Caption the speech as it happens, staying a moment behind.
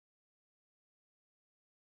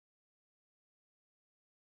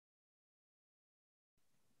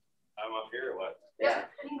I'm up here or what? Yeah.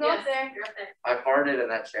 You can go up there. You're up there. I farted in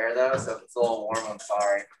that chair though, so if it's a little warm, I'm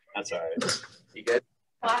sorry. That's all right. You good?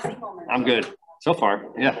 Classy moment. I'm good so far.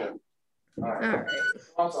 Yeah. All right. All right.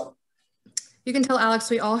 Awesome. You can tell Alex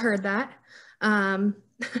we all heard that.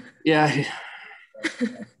 Yeah.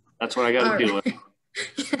 That's what I got to deal with.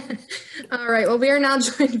 All right. Well, we are now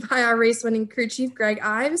joined by our race winning crew chief, Greg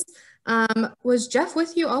Ives. Was Jeff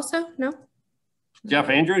with you also? No? Jeff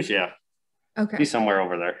Andrews? Yeah. Okay. He's somewhere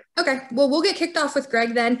over there. Okay. Well, we'll get kicked off with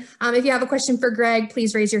Greg then. If you have a question for Greg,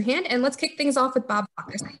 please raise your hand, and let's kick things off with Bob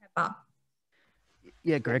Walker. Bob.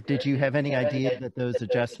 Yeah, Greg, did you have any idea that those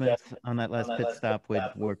adjustments on that last pit stop would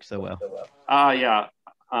work so well? Yeah.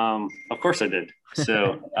 Of course I did.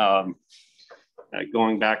 So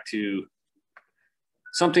going back to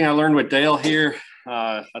something I learned with Dale here,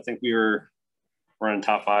 I think we were running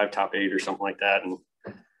top 5, top 8 or something like that. And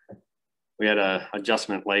we had a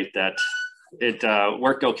adjustment late that it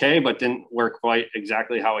worked okay, but didn't work quite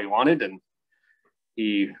exactly how he wanted. And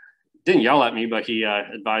he didn't yell at me, but he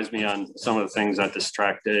advised me on some of the things that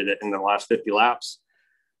distracted in the last 50 laps.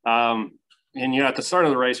 And, at the start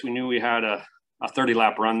of the race, we knew we had a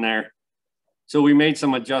 30-lap run there. So we made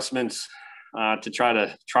some adjustments to try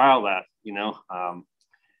to trial that,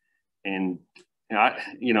 and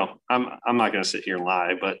I'm not going to sit here and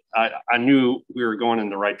lie, but I knew we were going in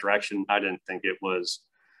the right direction. I didn't think it was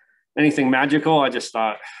anything magical. I just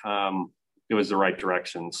thought it was the right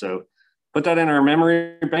direction. So put that in our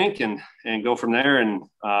memory bank and go from there, and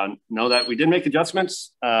know that we did make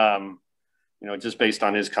adjustments, just based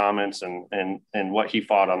on his comments and what he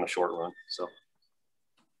fought on the short run. So.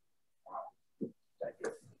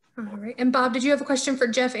 All right. And Bob, did you have a question for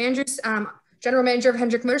Jeff Andrews, General Manager of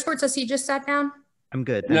Hendrick Motorsports, as he just sat down? I'm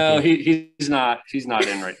good. No, he's not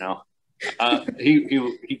in right now.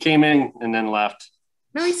 He came in and then left.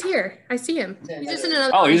 No, he's here. I see him. He's just in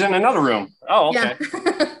another. Oh, he's in another room. Oh, okay.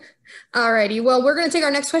 Yeah. All righty. Well, we're going to take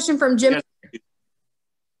our next question from Jim.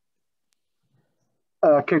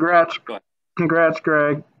 Congrats,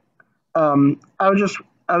 Greg. I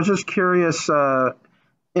was just curious.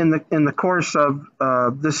 In the course of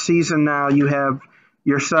this season, now you have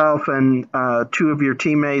yourself and 2 of your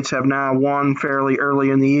teammates have now won fairly early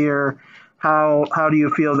in the year. How do you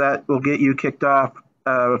feel that will get you kicked off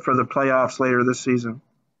for the playoffs later this season?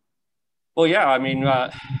 Well, yeah. I mean,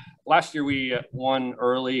 last year we won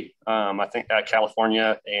early, I think, at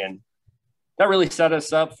California, and that really set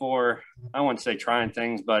us up for, I wouldn't say trying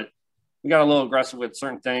things, but we got a little aggressive with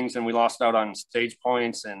certain things, and we lost out on stage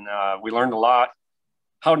points, and we learned a lot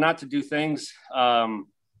how not to do things.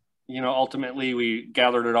 Ultimately we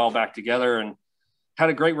gathered it all back together and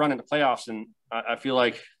had a great run in the playoffs. And I feel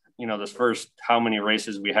like, this first how many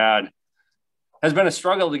races we had has been a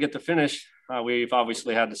struggle to get to finish. We've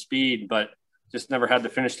obviously had the speed, but just never had the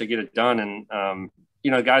finish to get it done. And,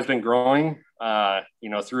 the guy's been growing,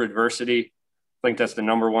 through adversity. I think that's the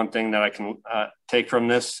number one thing that I can take from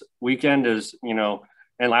this weekend is, and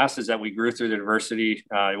last is that we grew through the adversity.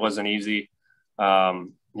 It wasn't easy.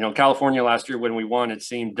 California last year when we won, it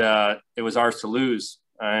seemed it was ours to lose,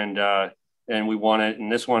 and we won it.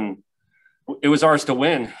 And this one, it was ours to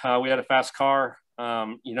win. We had a fast car.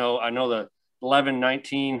 I know the 11,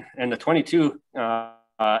 19, and the 22 had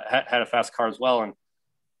a fast car as well. And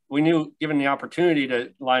we knew, given the opportunity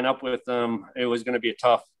to line up with them, it was going to be a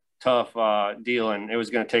tough deal, and it was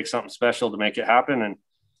going to take something special to make it happen. And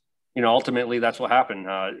ultimately that's what happened.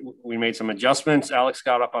 We made some adjustments. Alex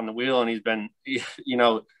got up on the wheel, and he's been,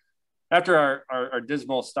 after our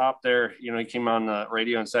dismal stop there, he came on the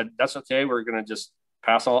radio and said, that's okay. We're going to just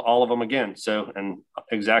pass all of them again. So, and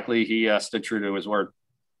exactly, he stood true to his word.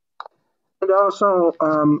 And also,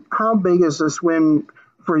 how big is this win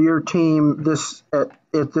for your team at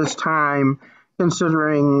this time,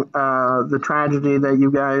 considering the tragedy that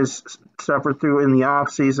you guys suffered through in the off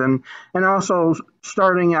season, and also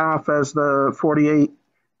starting off as the 48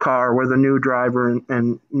 car with a new driver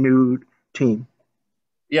and new team?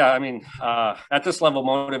 Yeah, I mean, at this level,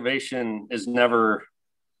 motivation is never,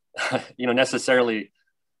 necessarily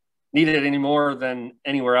needed any more than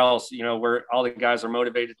anywhere else. Where all the guys are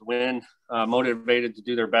motivated to win, motivated to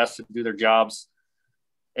do their best, to do their jobs.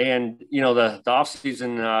 And, the off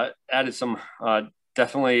season added some,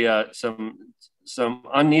 definitely some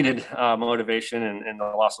unneeded motivation and the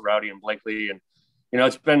loss of Rowdy and Blakely. And,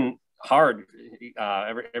 it's been hard.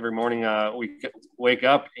 Every morning we wake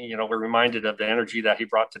up, we're reminded of the energy that he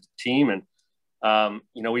brought to the team. And,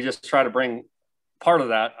 we just try to bring part of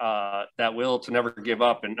that will to never give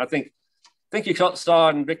up. And I think you saw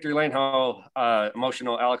in Victory Lane how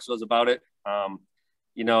emotional Alex was about it. I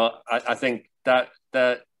think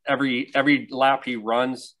that every lap he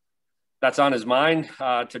runs, that's on his mind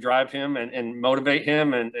to drive him and motivate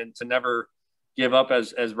him and to never give up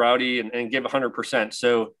as Rowdy and give 100%.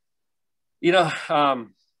 So,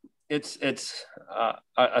 it's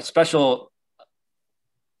a special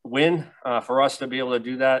win for us to be able to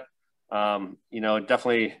do that.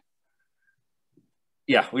 Definitely,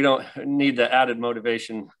 yeah, we don't need the added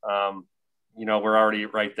motivation. We're already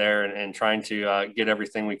right there and trying to get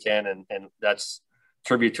everything we can. And that's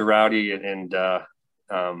tribute to Rowdy and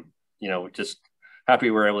just happy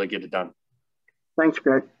we're able to get it done. Thanks,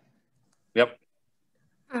 Greg. Yep.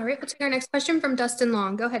 All right, we'll take our next question from Dustin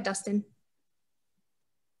Long. Go ahead, Dustin.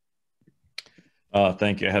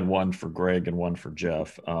 Thank you. I had one for Greg and one for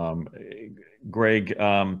Jeff. Greg,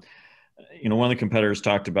 one of the competitors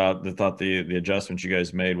talked about the adjustments you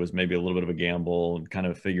guys made was maybe a little bit of a gamble and kind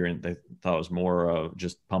of figuring they thought it was more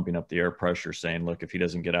just pumping up the air pressure, saying, look, if he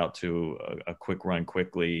doesn't get out to a quick run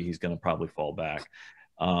quickly, he's going to probably fall back.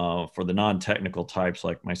 For the non-technical types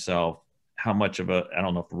like myself, how much of I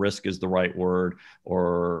don't know if risk is the right word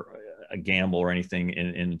or a gamble or anything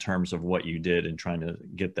in terms of what you did in trying to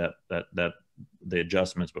get the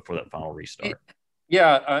adjustments before that final restart?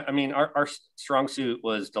 Yeah, I mean, our strong suit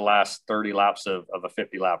was the last 30 laps of a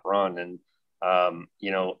 50-lap run. And,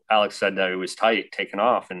 Alex said that it was tight taking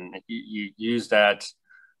off. And you use that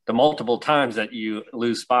the multiple times that you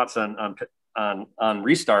lose spots on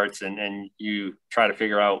restarts and you try to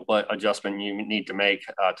figure out what adjustment you need to make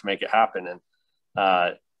it happen. And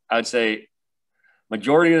I'd say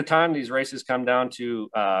majority of the time, these races come down to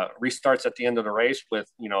restarts at the end of the race with,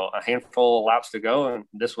 a handful of laps to go. And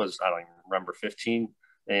this was, I don't even remember, 15.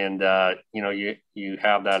 And, you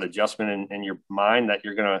have that adjustment in your mind that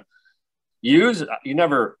you're going to use. You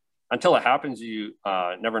never, until it happens, you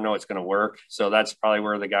never know it's going to work. So that's probably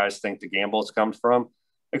where the guys think the gambles comes from,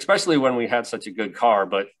 especially when we had such a good car.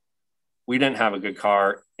 But we didn't have a good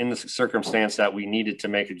car in the circumstance that we needed to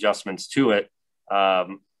make adjustments to it.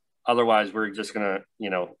 Otherwise, we're just going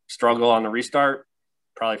to, struggle on the restart,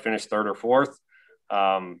 probably finish third or fourth.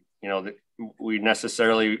 We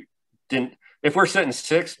necessarily didn't, if we're sitting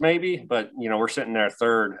sixth, maybe, but, we're sitting there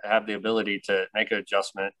third, have the ability to make an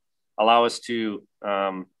adjustment, allow us to,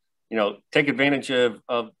 take advantage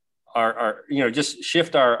of our just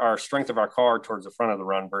shift our strength of our car towards the front of the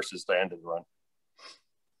run versus the end of the run.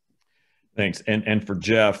 Thanks. And for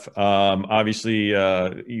Jeff, obviously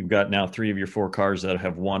you've got now 3 of your 4 cars that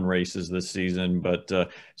have won races this season, but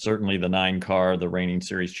certainly the 9 car, the reigning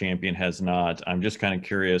series champion, has not. I'm just kind of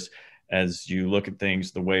curious, as you look at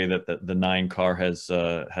things, the way that the 9 car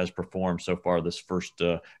has performed so far this first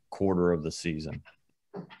quarter of the season.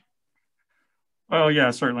 Well,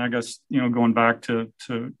 yeah, certainly. I guess, going back to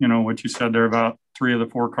what you said there about 3 of the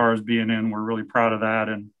 4 cars being in, we're really proud of that.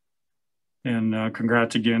 And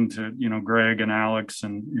congrats again to, Greg and Alex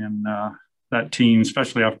and that team,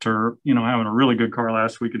 especially after, having a really good car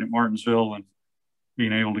last weekend at Martinsville and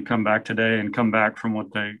being able to come back today and come back from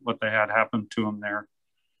what they had happened to them there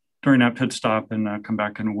during that pit stop and come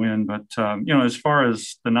back and win. But, as far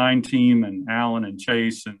as the 9 team and Alan and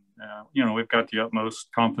Chase and, we've got the utmost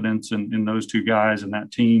confidence in those 2 guys and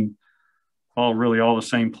that team. All the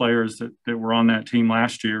same players that were on that team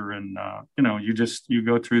last year. And, you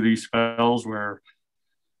go through these spells where,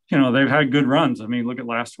 they've had good runs. I mean, look at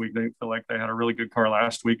last week. They feel like they had a really good car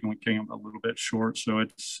last week and we came a little bit short. So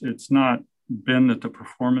it's not been that the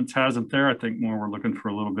performance hasn't there. I think more we're looking for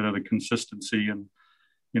a little bit of the consistency and,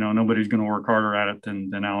 nobody's going to work harder at it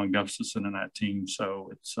than Alan Gustafson and that team. So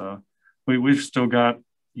it's, we've still got,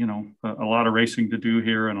 a lot of racing to do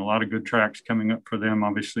here and a lot of good tracks coming up for them.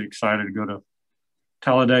 Obviously excited to go to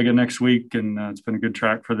Talladega next week, and it's been a good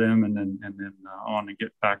track for them. And then on to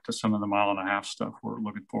get back to some of the 1.5 mile stuff. We're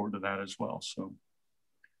looking forward to that as well. So,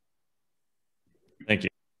 thank you.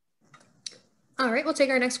 All right, we'll take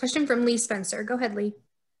our next question from Lee Spencer. Go ahead, Lee.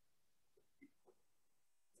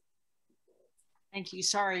 Thank you.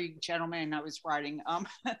 Sorry, gentlemen, I was writing.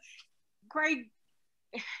 Greg,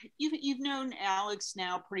 you've known Alex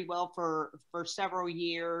now pretty well for several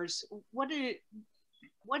years. What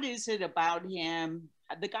is it about him?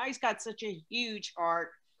 The guy's got such a huge heart.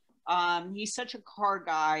 He's such a car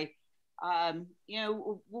guy.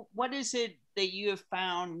 What is it that you have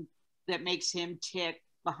found that makes him tick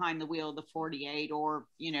behind the wheel of the 48 or,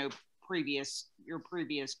 your previous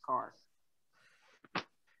car?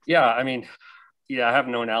 Yeah, I mean, I have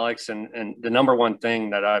known Alex, and the number one thing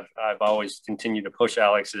that I've always continued to push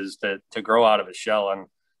Alex is to grow out of his shell and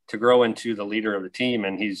to grow into the leader of the team.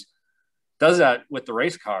 And he's does that with the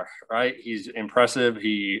race car, right? He's impressive.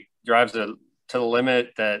 He drives to the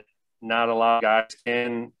limit that not a lot of guys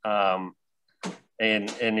can. And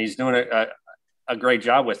he's doing it. a great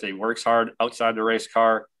job with it. He works hard outside the race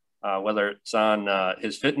car, whether it's on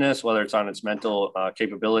his fitness, whether it's on his mental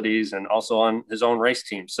capabilities, and also on his own race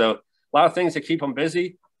team. So a lot of things to keep him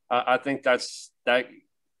busy. I think that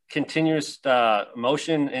continuous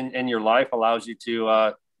motion in your life allows you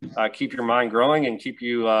to keep your mind growing and keep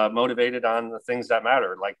you motivated on the things that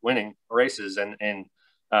matter, like winning races and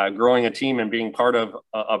growing a team and being part of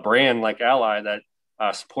a brand like Ally that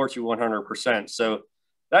supports you 100%. So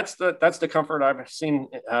that's the comfort I've seen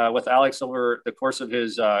with Alex over the course of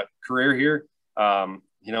his career here.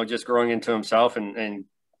 Just growing into himself and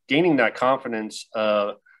gaining that confidence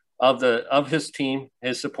of his team,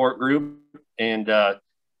 his support group, and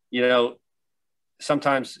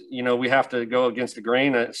sometimes we have to go against the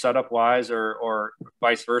grain, setup wise, or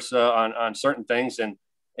vice versa on certain things,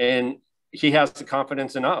 and he has the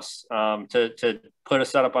confidence in us to put a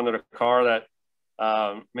setup under the car that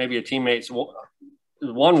maybe a teammate's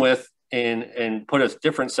won with, and put a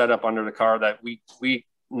different setup under the car that we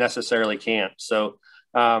necessarily can't. So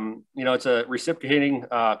it's a reciprocating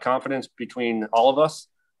confidence between all of us.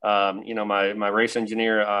 My race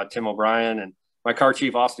engineer Tim O'Brien and my car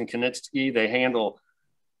chief Austin Knitsky, they handle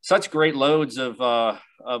such great loads of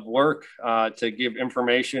work to give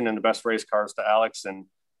information and the best race cars to Alex and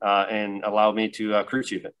allow me to crew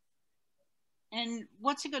chief it. And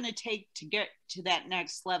what's it going to take to get to that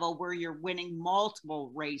next level where you're winning multiple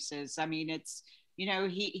races? I mean, it's,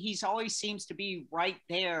 he's always seems to be right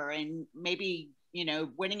there, and maybe,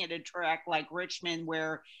 winning at a track like Richmond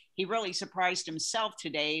where he really surprised himself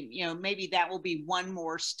today, maybe that will be one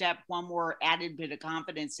more step, one more added bit of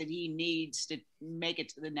confidence that he needs to make it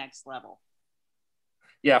to the next level.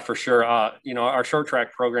 Yeah, for sure. Our short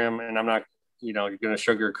track program, and I'm not, you're going to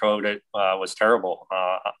sugarcoat it, was terrible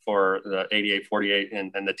for the 88-48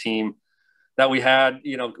 and the team that we had,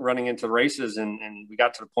 running into races. And we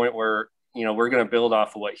got to the point where, we're going to build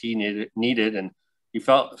off of what he needed. And you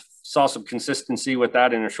saw some consistency with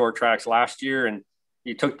that in the short tracks last year. And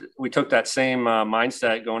we took that same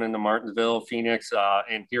mindset going into Martinsville, Phoenix,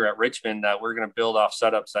 and here at Richmond, that we're going to build off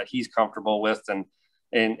setups that he's comfortable with and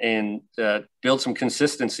build some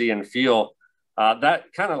consistency and feel that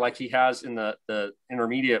kind of like he has in the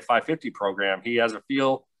intermediate 550 program. He has a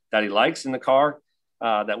feel that he likes in the car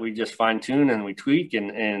that we just fine tune and we tweak.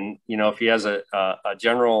 And if he has a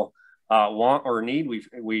general want or need,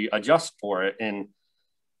 we adjust for it. And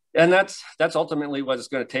that's ultimately what it's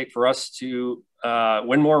going to take for us to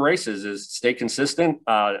win more races, is stay consistent,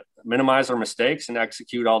 minimize our mistakes, and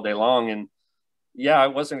execute all day long. And yeah,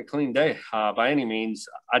 it wasn't a clean day by any means.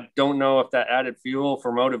 I don't know if that added fuel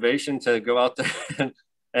for motivation to go out there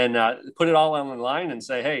and put it all on the line and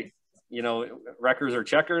say, hey, wreckers or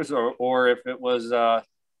checkers, or if it was,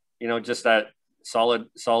 just that solid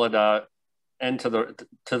end to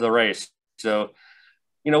the race. So,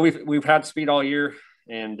 we've had speed all year,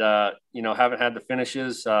 and haven't had the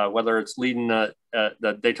finishes, whether it's leading the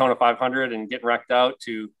Daytona 500 and getting wrecked out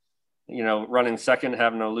to running second,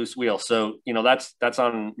 having a loose wheel. So that's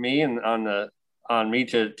on me and on me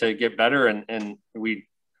to get better, and we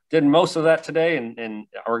did most of that today, and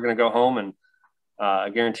we're going to go home and I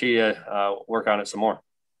guarantee you work on it some more.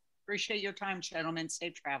 Appreciate your time, gentlemen.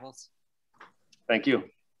 Safe travels. Thank you.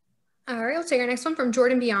 All right, we'll take our next one from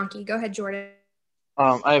Jordan Bianchi. Go ahead, Jordan.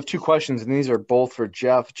 I have two questions, and these are both for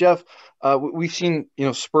Jeff. Jeff, we've seen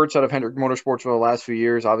spurts out of Hendrick Motorsports over the last few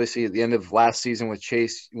years. Obviously, at the end of last season with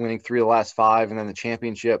Chase winning 3 of the last 5, and then the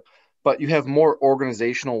championship. But you have more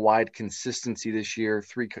organizational-wide consistency this year.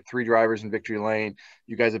 Three drivers in victory lane.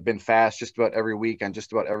 You guys have been fast just about every week on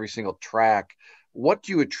just about every single track. What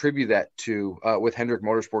do you attribute that to with Hendrick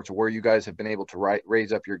Motorsports, where you guys have been able to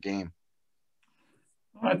raise up your game?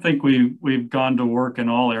 I think we've gone to work in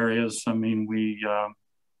all areas. I mean,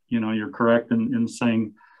 you're correct in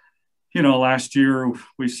saying, last year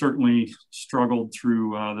we certainly struggled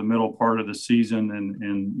through the middle part of the season,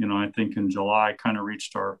 and I think in July kind of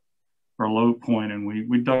reached our low point, and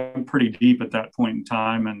we dug pretty deep at that point in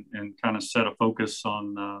time and kind of set a focus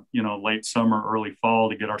on late summer, early fall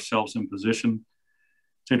to get ourselves in position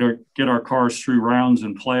to get our cars through rounds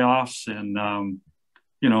and playoffs. And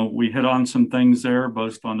we hit on some things there,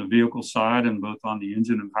 both on the vehicle side and both on the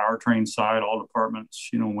engine and powertrain side. All departments,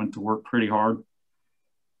 went to work pretty hard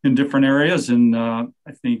in different areas. And I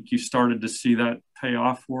think you started to see that pay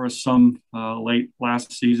off for us some late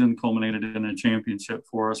last season, culminated in a championship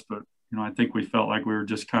for us. But, I think we felt like we were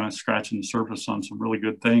just kind of scratching the surface on some really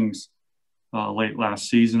good things late last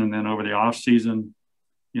season. And then over the off season,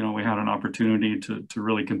 we had an opportunity to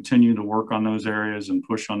really continue to work on those areas and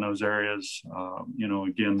push on those areas.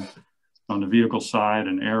 Again, the vehicle side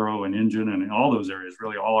and aero and engine and all those areas.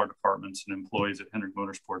 Really, all our departments and employees at Hendrick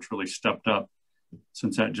Motorsports really stepped up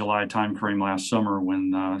since that July timeframe last summer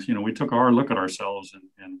when, we took a hard look at ourselves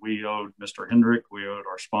and we owed Mr. Hendrick, we owed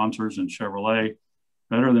our sponsors and Chevrolet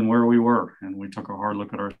better than where we were. And we took a hard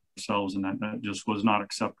look at ourselves, and that just was not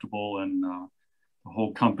acceptable. And the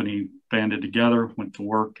whole company banded together, went to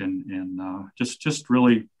work, and just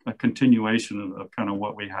really a continuation of kind of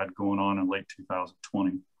what we had going on in late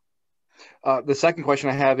 2020. The second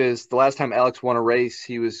question I have is, the last time Alex won a race,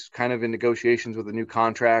 he was kind of in negotiations with a new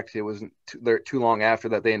contract. It wasn't too long after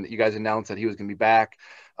that you guys announced that he was going to be back.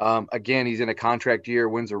 Again, he's in a contract year,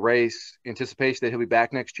 wins a race. Anticipation that he'll be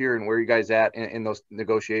back next year, and where are you guys at in those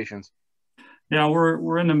negotiations? Yeah,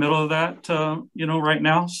 we're in the middle of that, right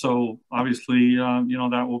now. So obviously,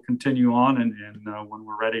 that will continue on, and when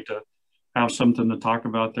we're ready to have something to talk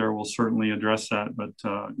about there, we'll certainly address that. But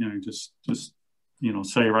just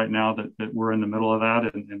say right now that we're in the middle of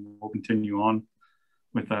that, and we'll continue on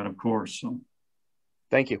with that, of course. So,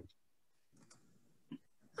 thank you.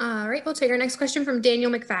 All right, we'll take our next question from Daniel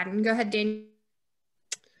McFadden. Go ahead, Daniel.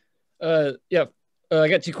 I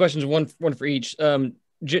got two questions, one for each.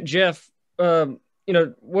 Jeff, what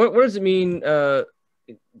does it mean?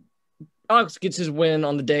 Alex gets his win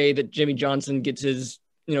on the day that Jimmy Johnson gets his,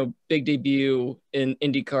 big debut in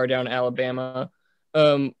IndyCar down in Alabama.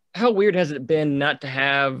 How weird has it been not to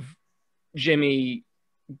have Jimmy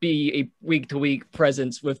be a week-to-week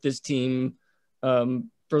presence with this team for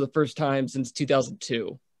the first time since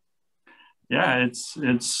 2002? Yeah,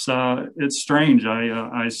 it's strange.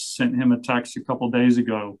 I sent him a text a couple of days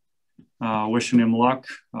ago, wishing him luck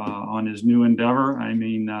on his new endeavor. I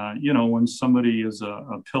mean, when somebody is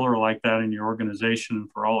a pillar like that in your organization,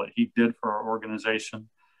 for all that he did for our organization,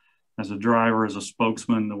 as a driver, as a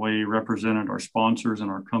spokesman, the way he represented our sponsors and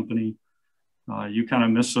our company, you kind of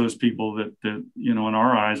miss those people that in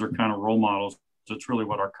our eyes are kind of role models. It's really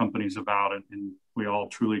what our company's about, and we all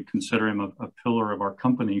truly consider him a pillar of our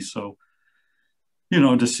company. So,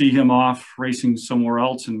 to see him off racing somewhere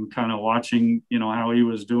else and kind of watching, how he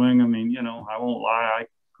was doing. I mean, I won't lie.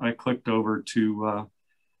 I clicked over to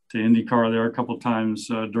IndyCar there a couple of times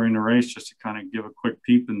during the race just to kind of give a quick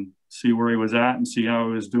peep and see where he was at and see how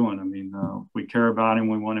he was doing. I mean, we care about him.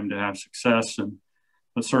 We want him to have success,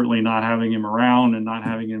 but certainly not having him around and not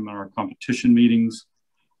having him in our competition meetings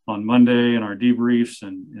on Monday and our debriefs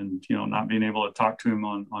and not being able to talk to him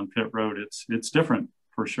on pit road. It's different.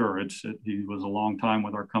 For sure. He was a long time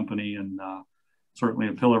with our company and certainly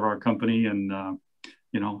a pillar of our company. And,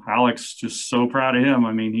 Alex, just so proud of him.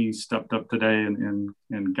 I mean, he stepped up today and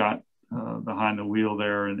got behind the wheel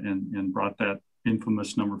there and brought that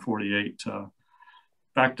infamous number 48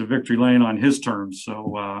 back to victory lane on his terms.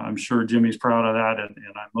 So I'm sure Jimmy's proud of that. And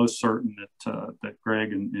I'm most certain that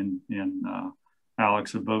Greg and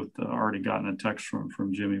Alex have both already gotten a text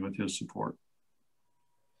from Jimmy with his support.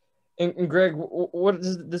 And Greg, what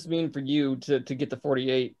does this mean for you to get the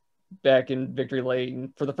 48 back in victory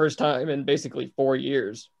lane for the first time in basically 4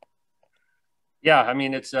 years? Yeah, I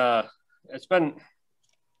mean, it's been,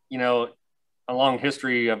 a long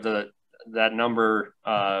history of that number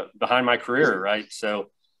behind my career, right? So,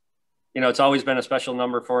 it's always been a special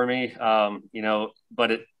number for me,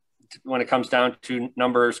 but when it comes down to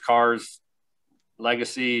numbers, cars,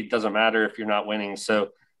 legacy, it doesn't matter if you're not winning. So,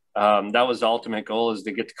 that was the ultimate goal, is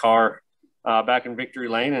to get the car back in victory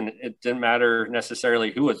lane, and it didn't matter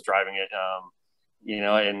necessarily who was driving it,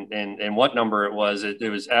 and what number it was.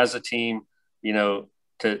 It was as a team, to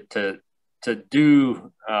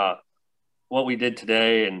do what we did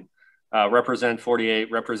today and represent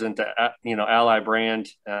 48, represent the Ally brand,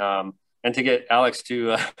 and to get Alex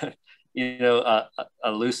to a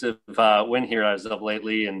elusive win here as of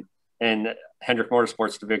lately, and Hendrick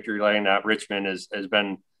Motorsports to victory lane at Richmond has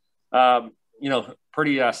been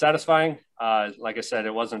pretty satisfying. Like I said,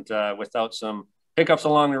 it wasn't without some hiccups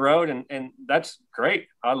along the road, and that's great.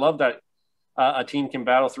 I love that a team can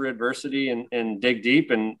battle through adversity and dig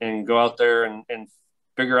deep and go out there and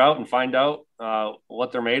figure out and find out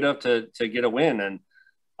what they're made of to get a win. And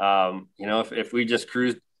if we just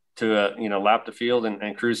cruise to lap the field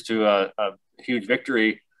and cruise to a huge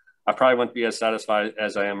victory, I probably wouldn't be as satisfied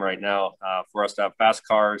as I am right now. For us to have fast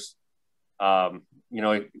cars,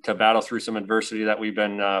 to battle through some adversity that we've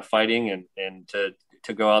been fighting, and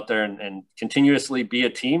to go out there and continuously be a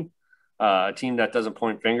team that doesn't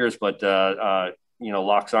point fingers, but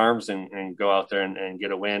locks arms and go out there and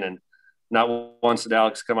get a win. And not once did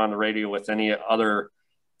Alex come on the radio with any other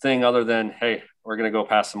thing other than, hey, we're going to go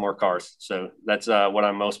past some more cars. So that's what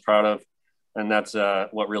I'm most proud of, and that's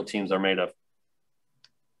what real teams are made of.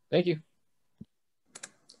 Thank you.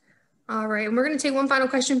 All right, and we're going to take one final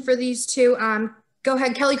question for these two. Go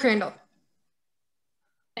ahead, Kelly Crandall.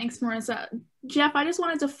 Thanks, Marissa. Jeff, I just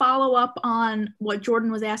wanted to follow up on what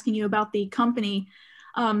Jordan was asking you about the company.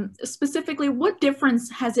 Specifically, what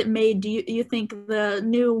difference has it made, do you think, the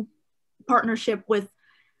new partnership with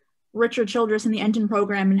Richard Childress in the engine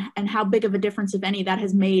program, and how big of a difference, if any, that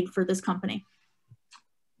has made for this company?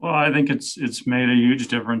 Well, I think it's made a huge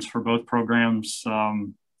difference for both programs.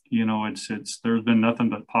 You know, there's been nothing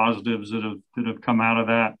but positives that have come out of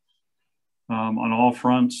that on all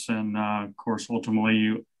fronts, and of course, ultimately,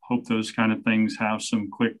 you hope those kind of things have some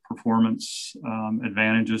quick performance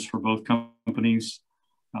advantages for both companies.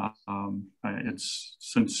 It's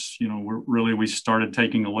since, you know, we started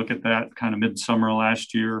taking a look at that kind of midsummer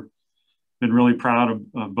last year. Been really proud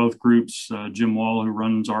of both groups, Jim Wall, who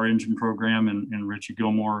runs our engine program, and Richie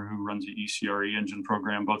Gilmore, who runs the ECRE engine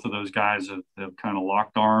program. Both of those guys have kind of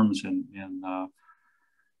locked arms, and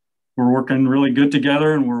we're working really good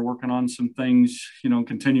together, and we're working on some things, you know,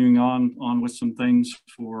 continuing on with some things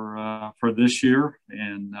for this year,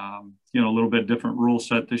 and you know, a little bit different rule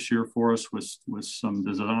set this year for us with some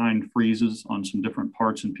design freezes on some different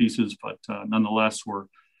parts and pieces, but nonetheless, we're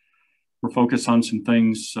focused on some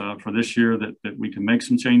things for this year that we can make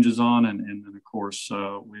some changes on, and then of course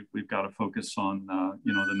we've got to focus on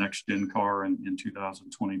you know, the next gen car in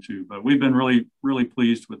 2022. But we've been really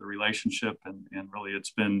pleased with the relationship, and really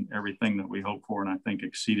it's been everything that we hoped for, and I think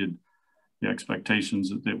exceeded the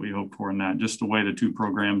expectations that we hoped for in that. Just the way the two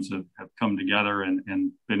programs have come together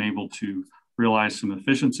and been able to realize some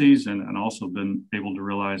efficiencies, and also been able to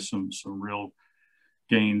realize some real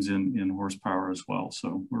gains in horsepower as well.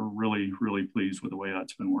 So we're really pleased with the way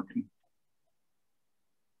that's been working.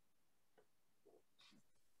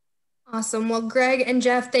 Awesome. Well, Greg and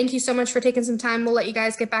Jeff, thank you so much for taking some time. We'll let you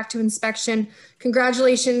guys get back to inspection.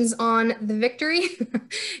 Congratulations on the victory.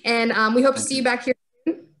 And we hope to see you back here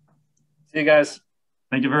soon. See you guys.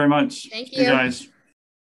 Thank you very much. Thank you. See you guys.